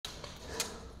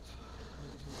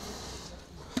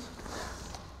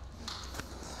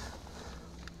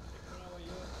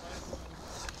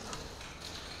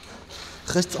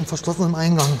Rechts am verschlossenen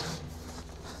Eingang.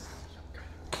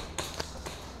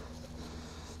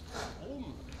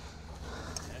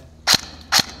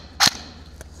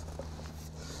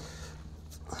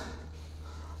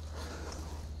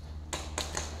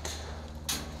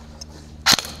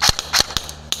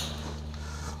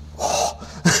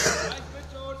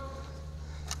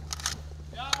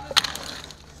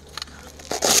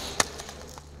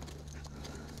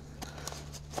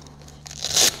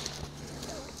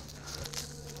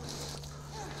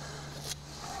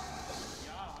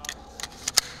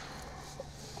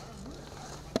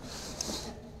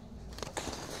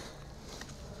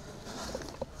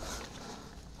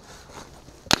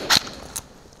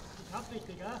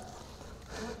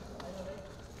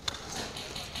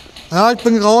 Ja, ich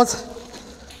bin raus.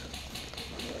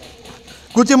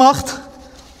 Gut gemacht.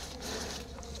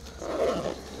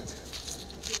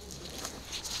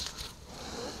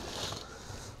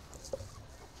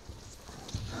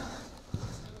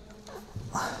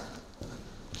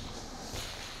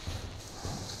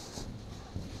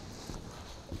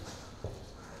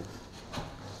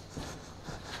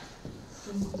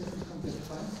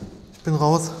 Ich bin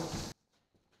raus.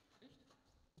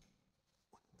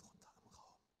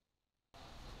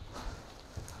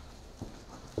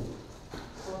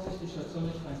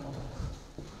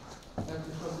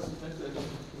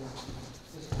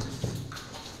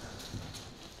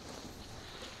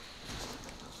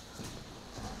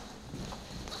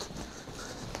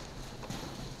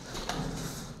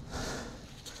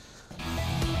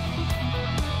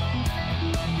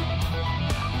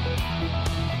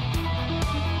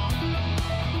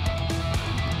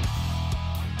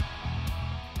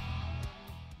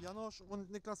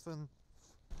 Und Niklas Finn.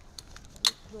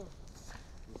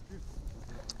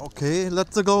 Okay,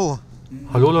 let's go.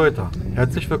 Hallo Leute,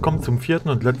 herzlich willkommen zum vierten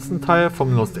und letzten Teil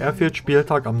vom LostAirfield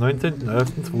Spieltag am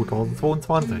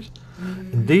 19.11.2022.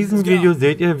 In diesem Video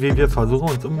seht ihr, wie wir versuchen,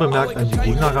 uns unbemerkt an die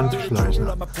Gegner ranzuschleichen.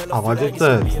 Aber seht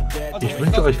selbst. Ich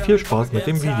wünsche euch viel Spaß mit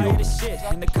dem Video.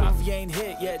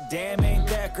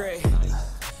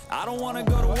 I don't wanna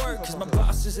go to work cause my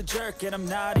boss is a jerk and I'm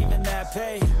not even that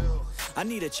paid. I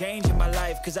need a change in my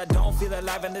life cause I don't feel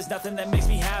alive and there's nothing that makes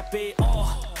me happy.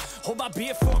 Oh, hold my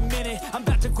beer for a minute. I'm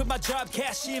about to quit my job,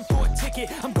 cash in for a ticket.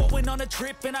 I'm going on a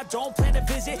trip and I don't plan to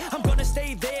visit. I'm gonna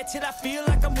stay there till I feel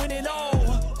like I'm winning.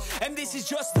 Oh, and this is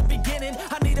just the beginning.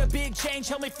 I need a big change,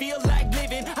 help me feel like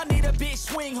living. I need a big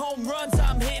swing, home runs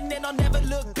I'm hitting, and I'll never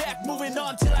look back, moving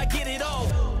on till I get it all.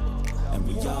 And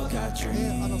we all got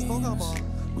dreams.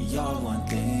 We all want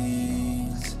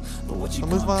things. But what you Da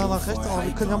müssen wir ja nach rechts, aber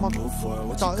wir können ja mal.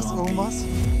 Da ist irgendwas.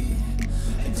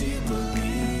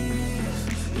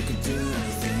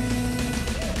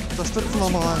 Unterstützen wir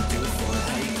mal.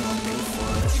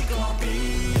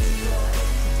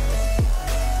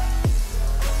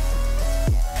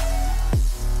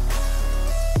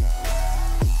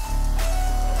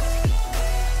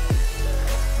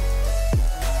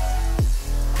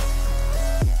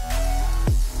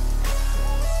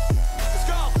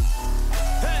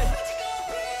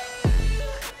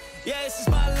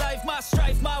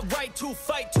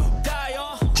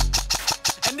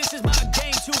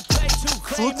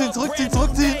 Zurückziehen, zurückziehen,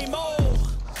 zurückziehen!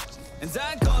 And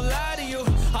I ain't gonna lie to you,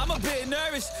 I'm a bit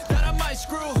nervous that I might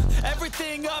screw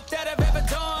everything up that I've ever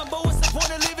done. But what's the point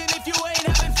of living if you ain't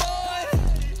having fun?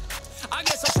 I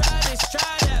guess I'll try this,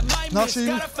 try that, might miss,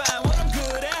 gotta find what I'm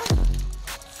good at.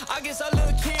 I guess I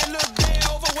look here, look there,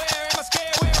 over where am I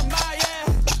scared, where am I at?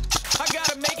 I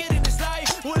gotta make it in this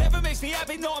life, whatever makes me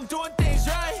happy, know I'm doing things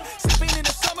right. Sleeping in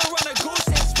the summer on a goose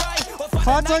and Sprite, or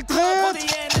find a night for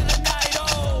the end of the night,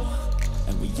 oh.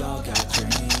 And we all got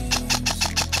dreams,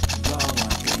 we all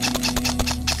want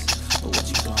things. But what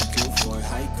you gonna do for it,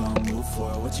 how you gonna move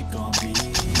for it, what you gonna be?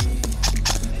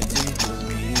 And do you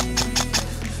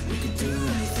believe we can do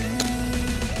anything?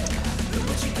 But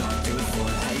what you gonna do for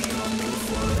it, how you gonna move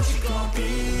for it, what you gonna be?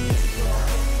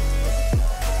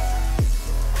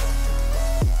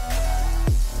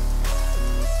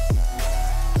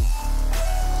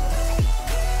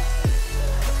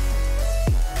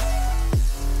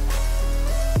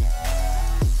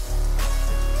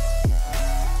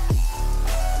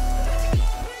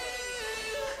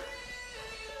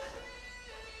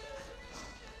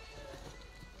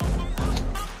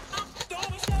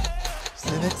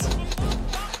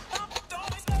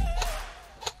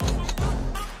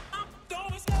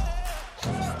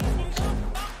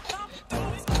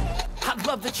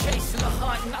 Love the chase and the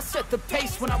hunt, and I set the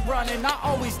pace when I'm running. I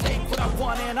always take what I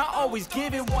want and I always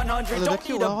give it 100. Don't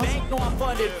need a bank, no I'm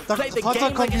funded. Play the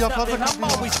game like it's nothing. I'm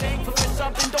always thankful for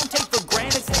something. Don't take for granted.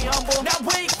 praying and stay humble. Now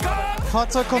wake up.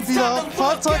 Fahrzeug kommt wieder.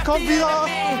 Fahrzeug kommt wieder.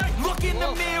 Look in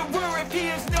the mirror if he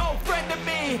is no friend to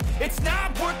me. It's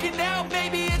not working out,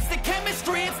 maybe it's the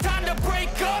chemistry. It's time to break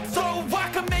up so I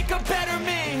can make a better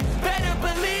me. Better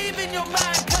believe in your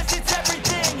mind, cause it's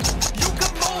everything. You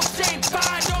can mold, shape,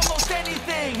 find almost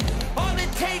anything. All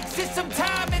it takes is some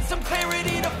time and some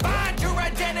clarity to find your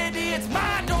identity. It's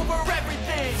mind over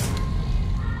everything.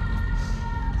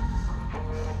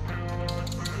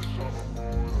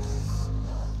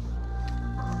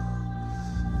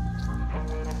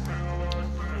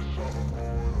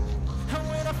 And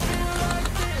when I feel like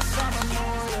this, I'm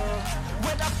immortal.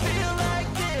 When I feel like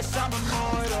this, I'm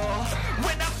immortal.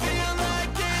 When I feel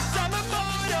like this, I'm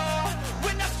immortal.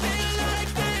 When I feel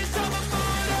like this, I'm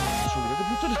immortal.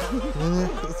 Nee,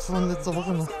 ist von letzter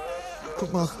Woche noch.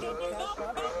 Guck mal.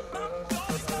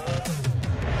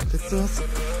 Kriegst du das?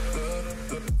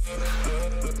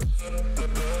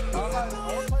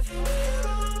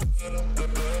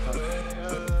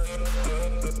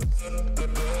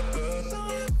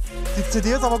 Die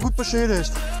CD ist aber gut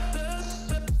beschädigt.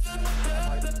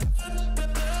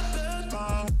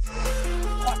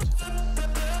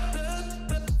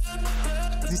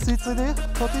 Siehst du die CD,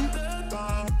 Totti?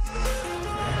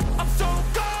 I'm so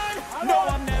gone. No,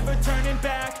 I'm never turning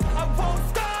back. I won't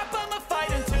stop. I'ma fight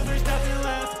until there's nothing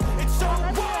left. It's so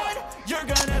what? You're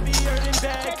gonna be hurting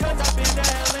bad. Cause I've been to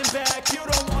hell and back. You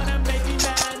don't wanna make me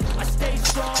mad. I stay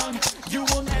strong. You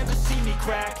will never see me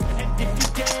crack. And if you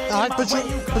get in my way,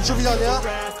 you bin schon wieder leer.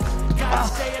 gotta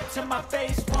say it to my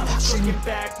face. Wanna take it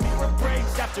back. Mirror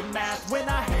breaks after math. When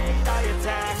I hate, I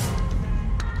attack.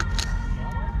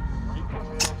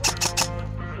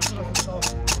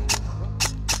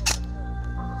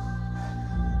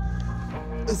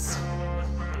 Ist.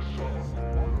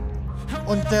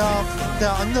 Und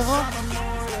der andere?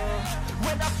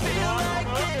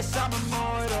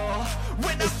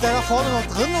 Ist der da vorne noch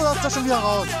drin oder ist der schon wieder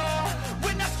raus?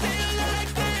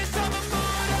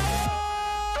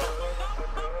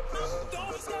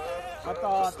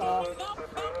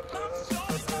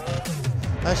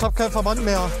 Ja, ich habe keinen Verband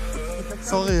mehr.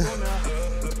 Sorry.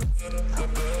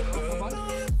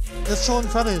 Ist schon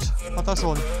fertig. Hat er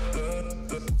schon.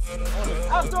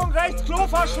 Achtung, rechts,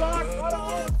 Kloverschlag!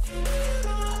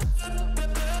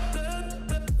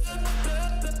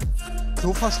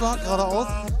 Kloverschlag, geradeaus.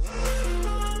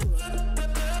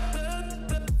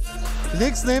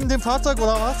 Links neben dem Fahrzeug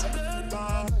oder was?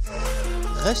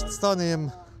 Rechts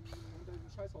daneben.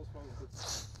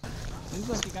 Nimmst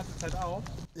du das die ganze Zeit auf?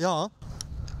 Ja.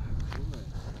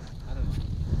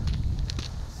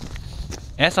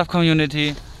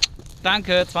 Airsoft-Community,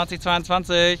 danke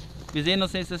 2022. Wir sehen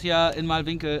uns nächstes Jahr in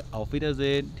Malwinkel. Auf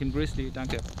Wiedersehen, Team Grizzly,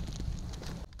 danke.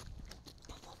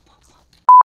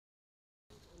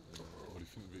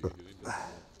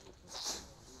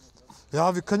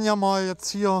 Ja, wir können ja mal jetzt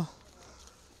hier,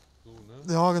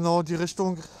 ja genau, die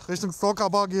Richtung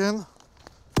Stalker-Bar gehen.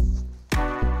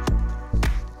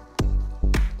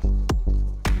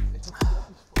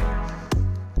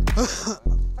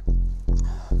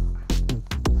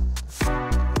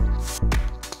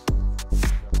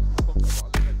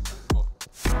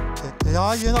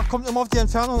 Ja, je nach kommt immer auf die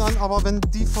Entfernung an, aber wenn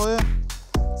die voll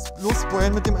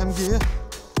lossprayen mit dem MG,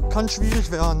 kann schwierig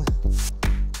werden.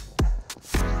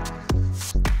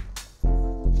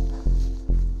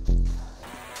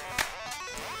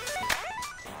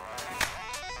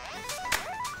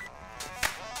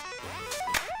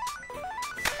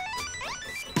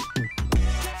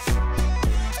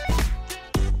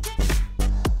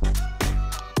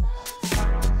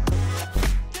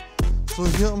 So,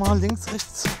 hier immer links,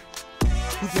 rechts.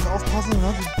 Gut mit aufpassen,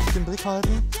 ne? Den Blick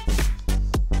halten.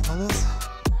 Alles.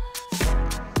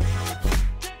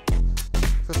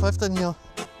 Wer pfeift denn hier?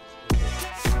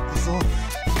 So.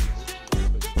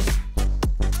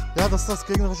 Ja, das ist das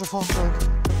gegnerische Fahrzeug.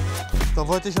 Da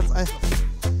wollte ich jetzt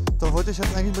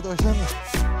eigentlich mit euch hin.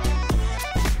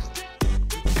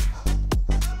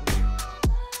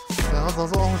 Ja, sah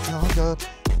so aus, ja, gelb.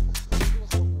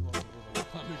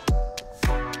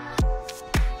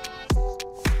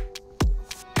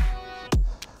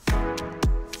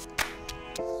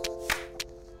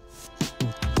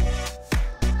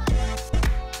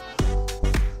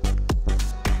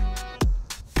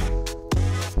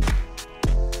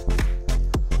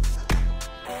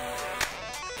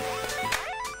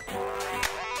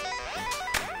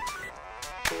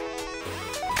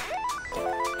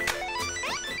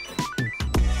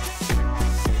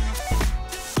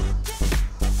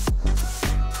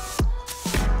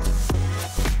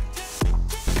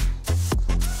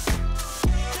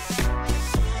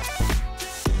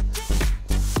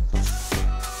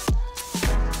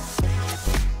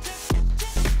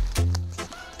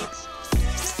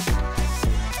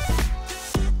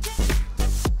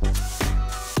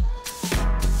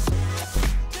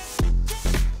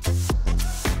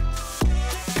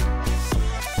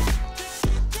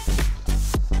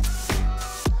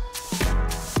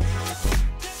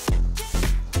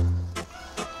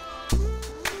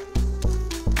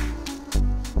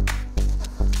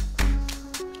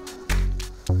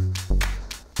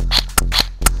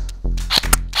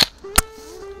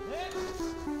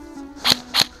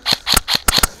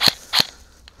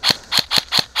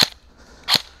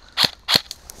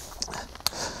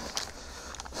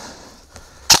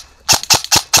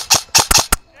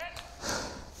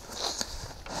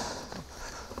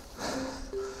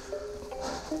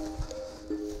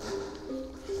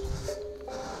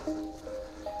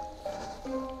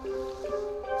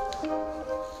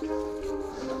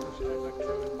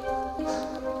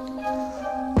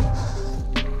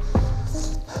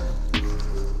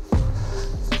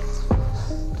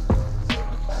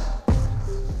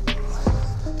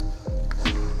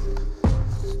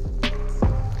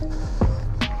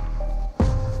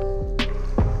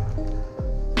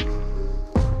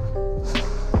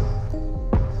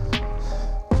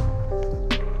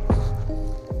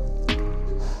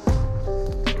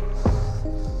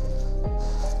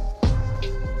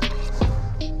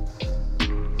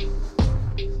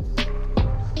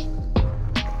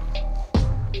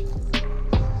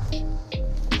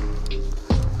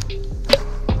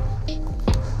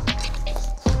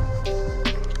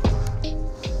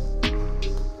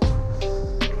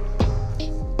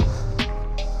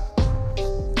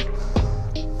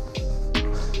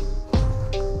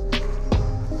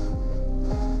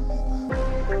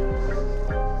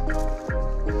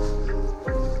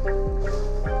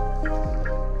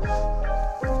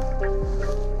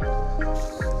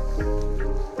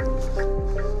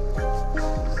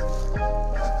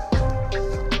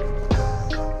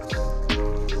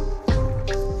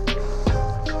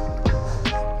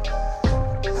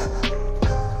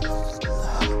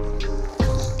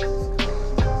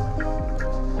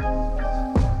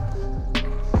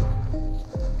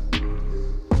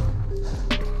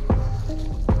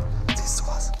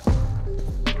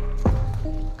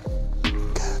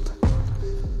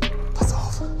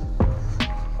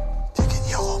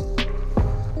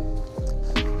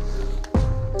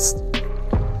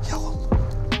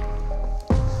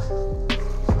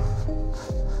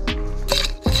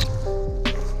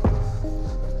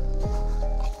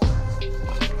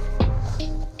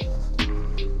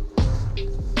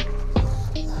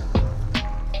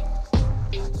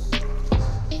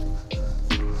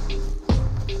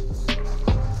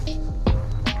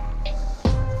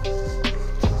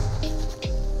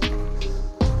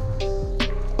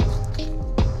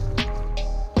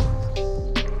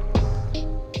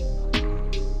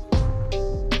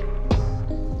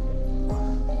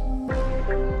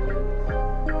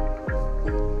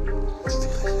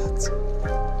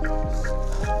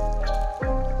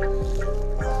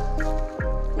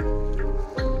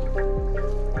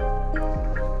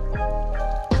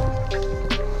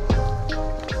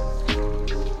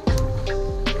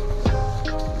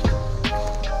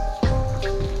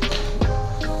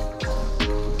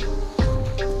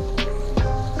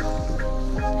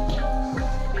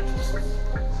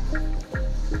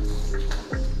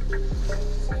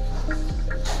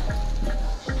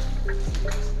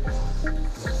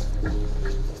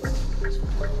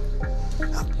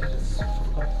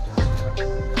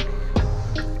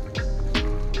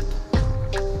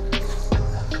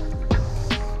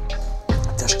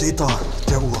 Da,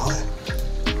 der Urhall.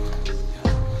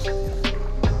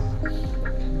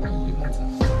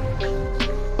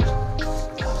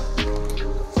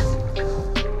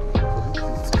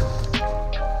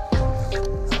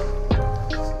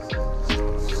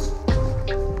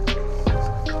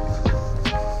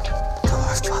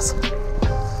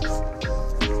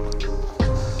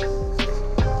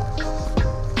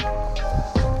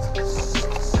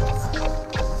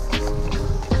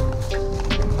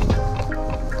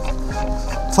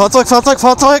 Fahrzeug, Fahrzeug,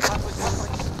 Fahrzeug!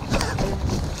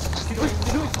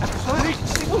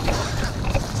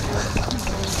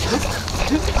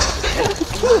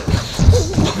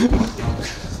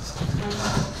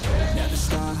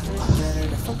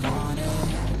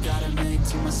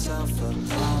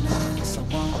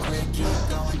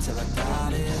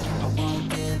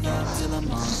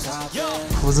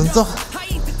 Wo sind sie?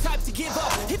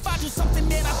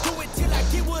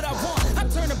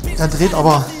 Er dreht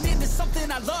aber.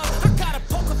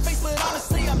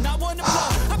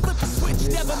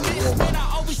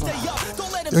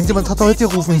 Irgendjemand hat heute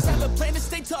gerufen.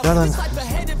 Ja, dann.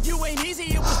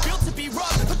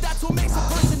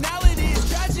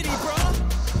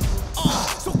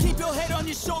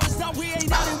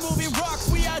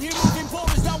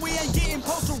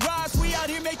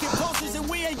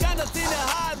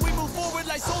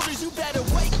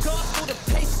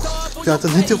 Wer hat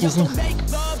denn hingerufen?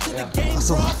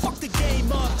 Achso.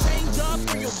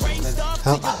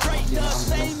 Ja.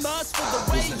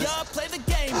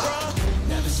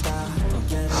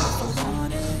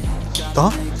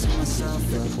 Da?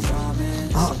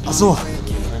 Ah, achso.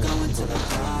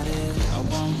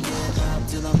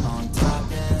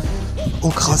 Oh,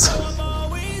 krass.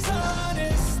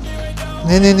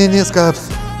 Nee, ist gelb.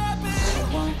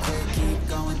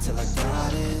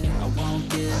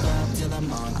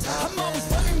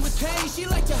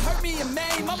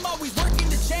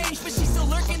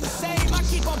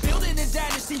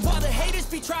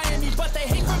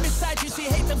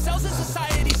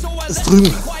 Ist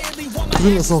drüben.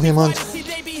 Drüben ist noch jemand.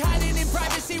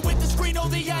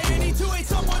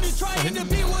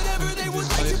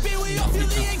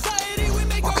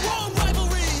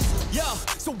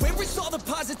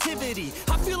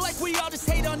 I feel like we all just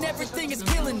hate on everything, it's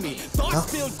killing me.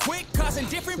 Thoughts build quick, causing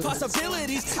different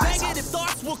possibilities. Negative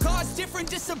thoughts will cause different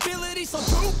disabilities. So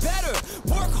do better,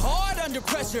 work hard under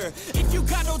pressure. If you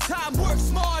got no time, work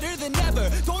smarter than ever.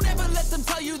 Don't ever let them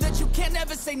tell you that you can't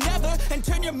never say never. And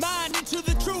turn your mind into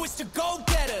the truest to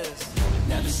go-getters.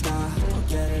 Never stop, I'll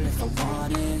get it if I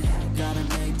want it. Gotta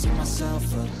make to myself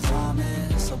a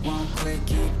promise. I won't quit,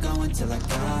 keep going till I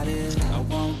got it. I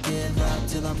won't give up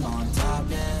till I'm on top,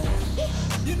 yeah.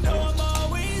 You know I'm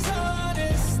always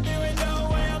honest. There ain't no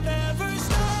way I'll never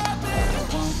stop it.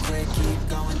 I won't quit, keep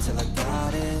going till I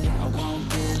got it. I won't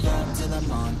give up till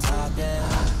I'm on top, yeah.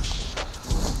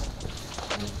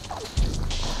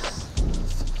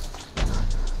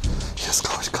 Hier ist,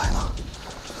 glaube ich, keiner.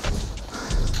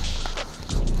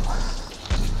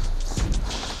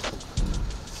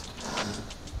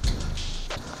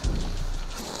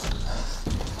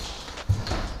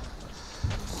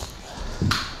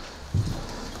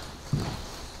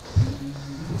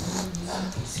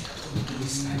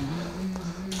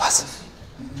 Was?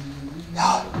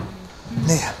 Ja.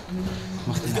 Nee.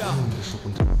 Mach den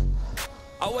runter.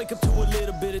 I wake up to a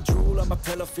little bit of drool on my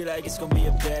pillow, feel like it's gonna be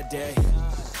a bad day.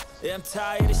 Yeah, I'm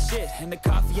tired of shit, and the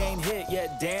coffee ain't hit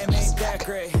yet, damn, ain't that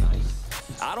great.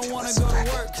 I don't wanna go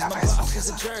to work, cause my boss is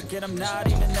a jerk, and I'm not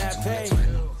even that paid.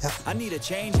 I need a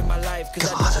change in my life,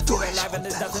 cause I don't feel alive, and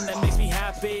there's nothing that makes me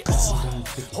happy.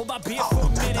 Hold my beer for a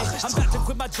minute, I'm about to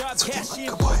quit my job, cash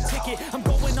in for a ticket. I'm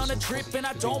going on a trip, and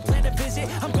I don't plan to visit.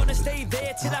 I'm gonna stay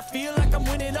there till I feel like I'm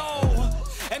winning,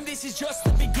 and this is just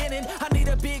the beginning. I need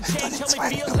a big change, help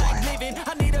me feel like living.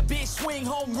 I need a big swing,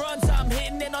 home runs I'm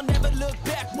hitting, and I'll never look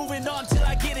back, moving on till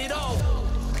I get it all.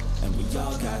 And we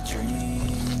all got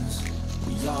dreams,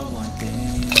 we all want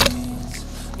things,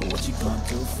 but what you gonna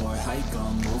do for it, how you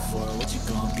gonna move for it, what you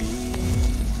gonna be,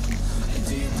 and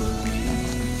do you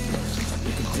believe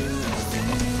you can do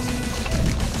anything,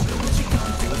 but what you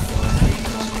gonna do for it, how you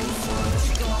gonna move for it, what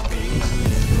you gonna be.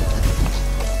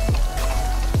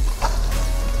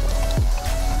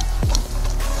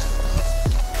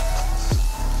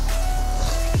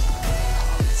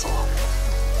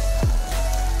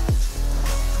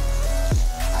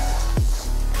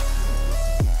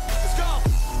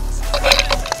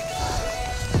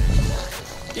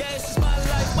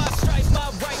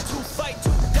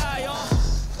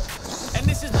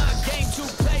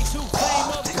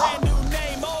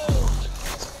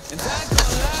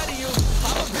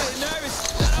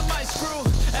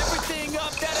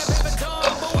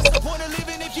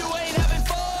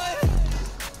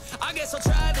 guess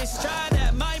I'll try this, try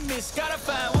that, might miss, gotta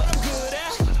find what I'm good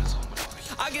at.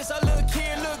 I guess I look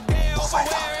here, look there, over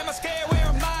where am I scared, where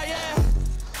am I at?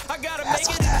 I gotta make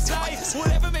it in this life,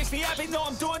 whatever makes me happy, know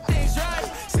I'm doing things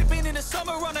right. Sipping in the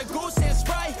summer on a goose and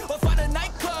Sprite, or find a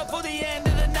nightclub for the end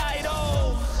of the night,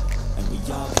 oh. And we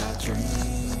all got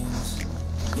dreams,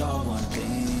 we all want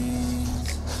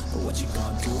things, but what you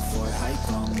gonna do for it, how you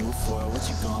gonna move for it, what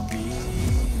you gonna be,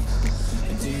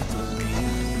 and do you believe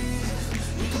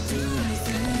you can do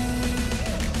anything,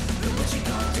 but what you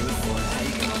gonna do for it, how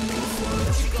you gonna move for it,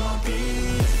 what you gonna be.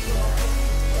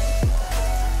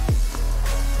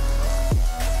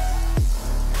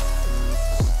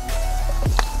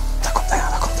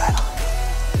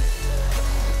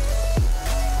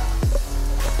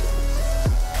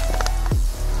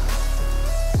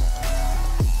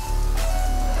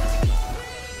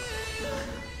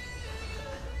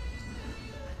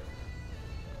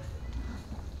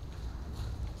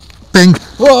 Bang!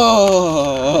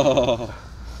 Whoa!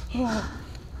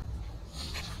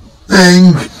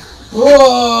 Bang! Whoa!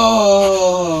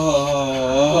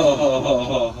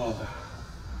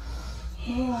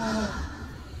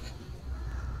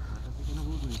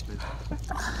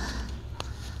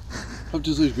 Habt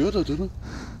ihr es euch gehört, oder?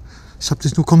 Ich hab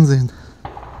dich nur kommen sehen.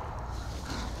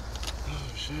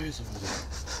 Scheiße, Alter.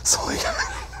 Sorry.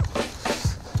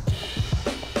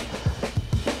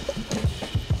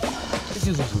 Ist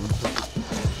hier so.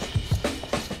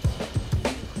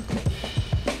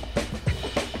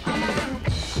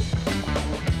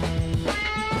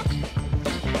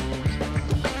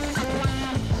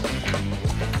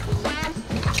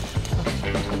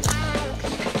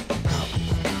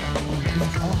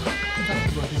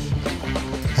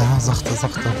 Ja, sachte.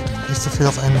 Nicht so viel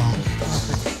auf einmal.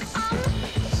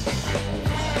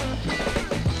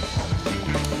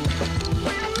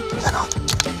 Lennart.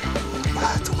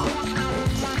 Du mal.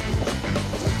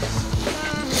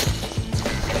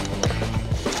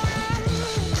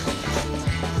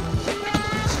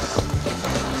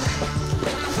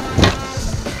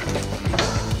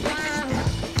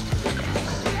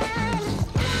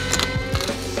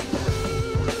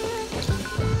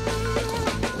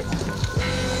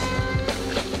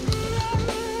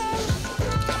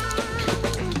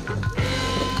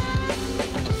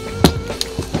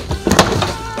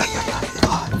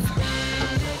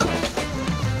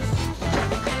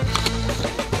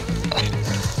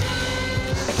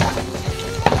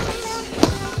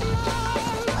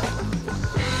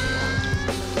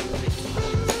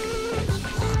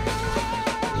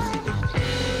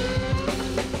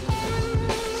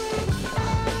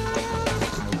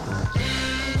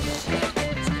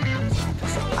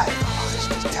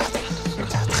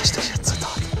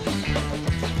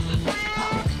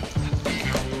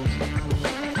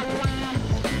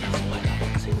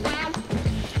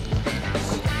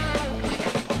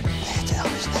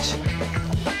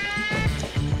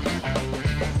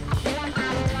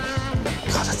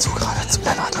 Geradezu,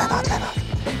 Lennart.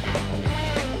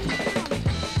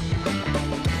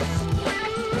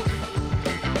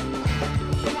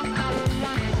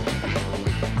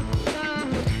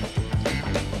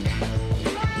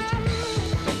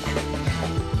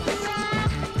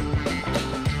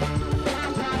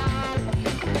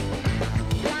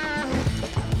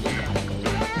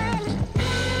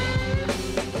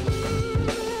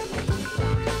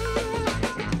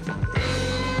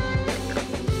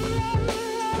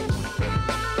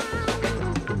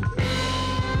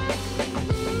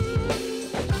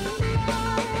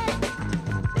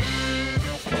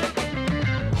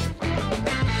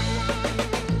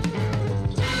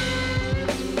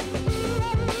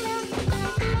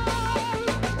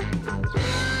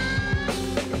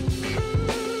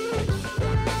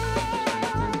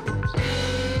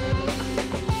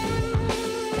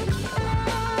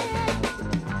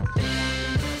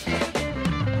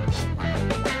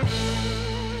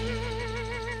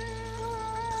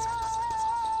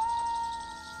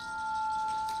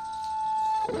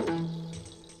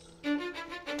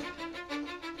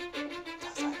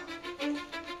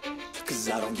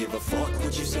 I don't give a fuck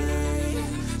what you say.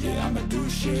 Yeah, I'ma do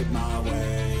shit my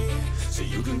way. So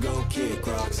you can go kick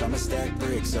rocks, I'ma stack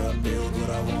bricks up, build what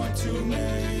I want to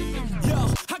make.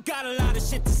 Yo, I got a lot of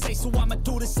shit to say, so I'ma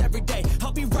do this every day.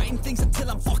 I'll be writing things until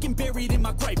I'm fucking buried in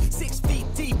my grave. 6 feet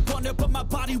deep under, but my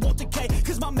body won't decay.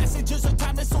 Cause my messages are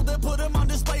timeless, so they'll put them on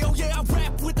display. Oh yeah, I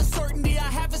rap with a certainty, I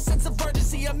have a sense of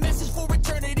urgency. A message for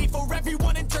eternity, for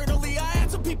everyone internally. I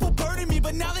had some people burning me,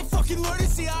 but now they fucking learn to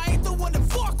see I ain't the one to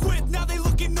fuck with. Now they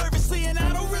looking nervously, and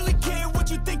I don't really care what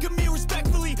you think of me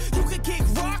respectfully. You can kick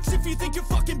rocks if you think you're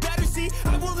fucking better, see.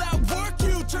 I will outwork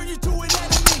you, turn you to an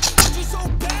enemy. Hurt you so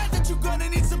bad that you're gonna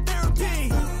need some therapy.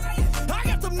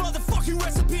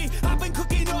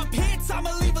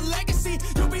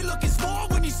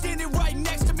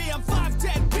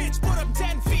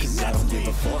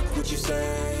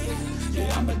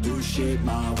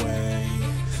 way.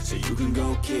 So you can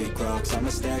go kick rocks, I'ma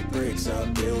stack bricks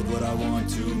up, build what I want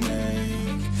to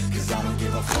make. Cause I don't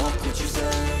give a fuck what you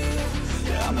say,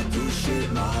 yeah, I'ma do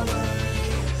shit my way.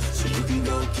 So you can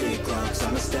go kick rocks,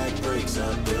 I'ma stack bricks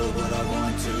up, build what I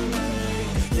want to make.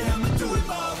 Yeah, I'ma do it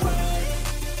my way.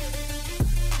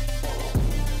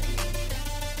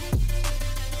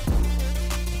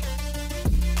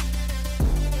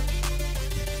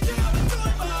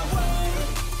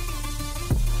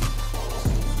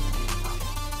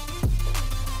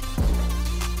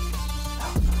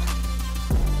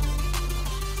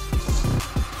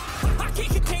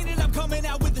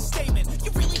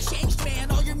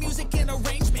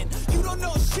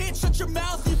 Shut your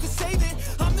mouth, you can save it.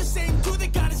 I'm the same dude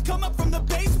that got his come up from the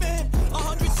basement.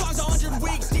 100 songs, 100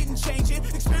 weeks, didn't change it.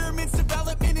 Experiments,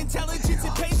 development, intelligence,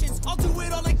 and patience. I'll do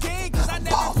it all again, cause I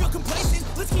never feel complacent.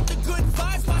 Let's keep the good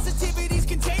vibes, positivity's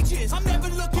contagious. I'm never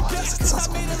looking back, cause I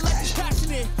made a life that's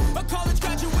passionate. A college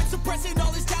graduate suppressing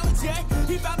all his talents, yeah.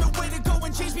 He found a way to go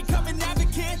and change, become an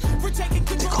advocate. For taking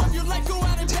control of your life, go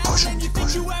out and battle. And you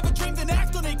think you have a dream, then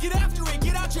act on it. Get after it,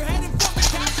 get out your head and fucking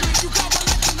capture it. You got one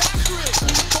life to master it.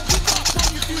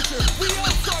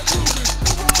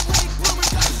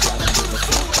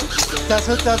 Das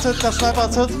Hit, der Sniper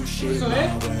ist Hit. Bist du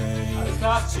nicht? Alles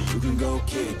klar. So you can go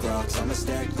kick rocks, I'ma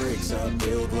stack bricks up,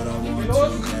 build what I want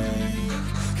Los. to make.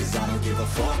 Cause I don't give a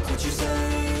fuck what you say,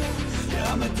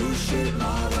 yeah, I'ma do shit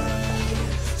my way.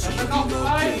 So you can go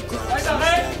kick rocks, I'ma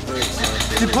stack bricks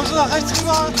up. Die pushen nach rechts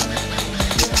rüber.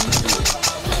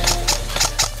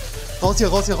 Raus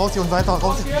hier und weiter,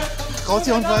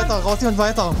 raus hier und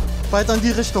weiter. Weiter in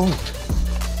die Richtung.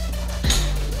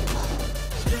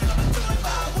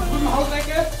 Drüben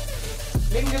Hausecke.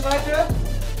 Linke Seite.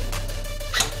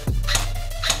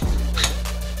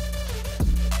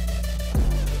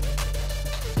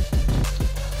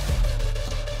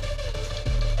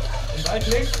 Und weit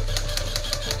links.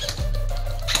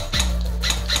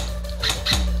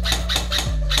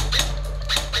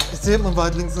 Ich sehe ihn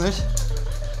weit links nicht.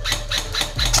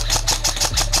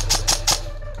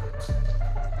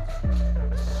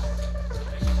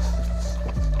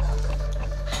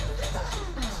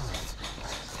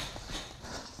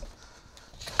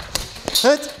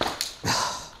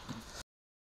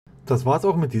 Das war's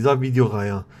auch mit dieser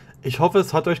Videoreihe. Ich hoffe,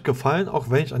 es hat euch gefallen, auch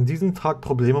wenn ich an diesem Tag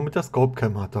Probleme mit der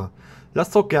Scopecam hatte.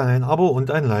 Lasst doch gerne ein Abo und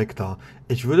ein Like da.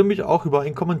 Ich würde mich auch über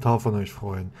einen Kommentar von euch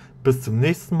freuen. Bis zum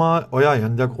nächsten Mal, euer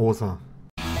Jan der Große.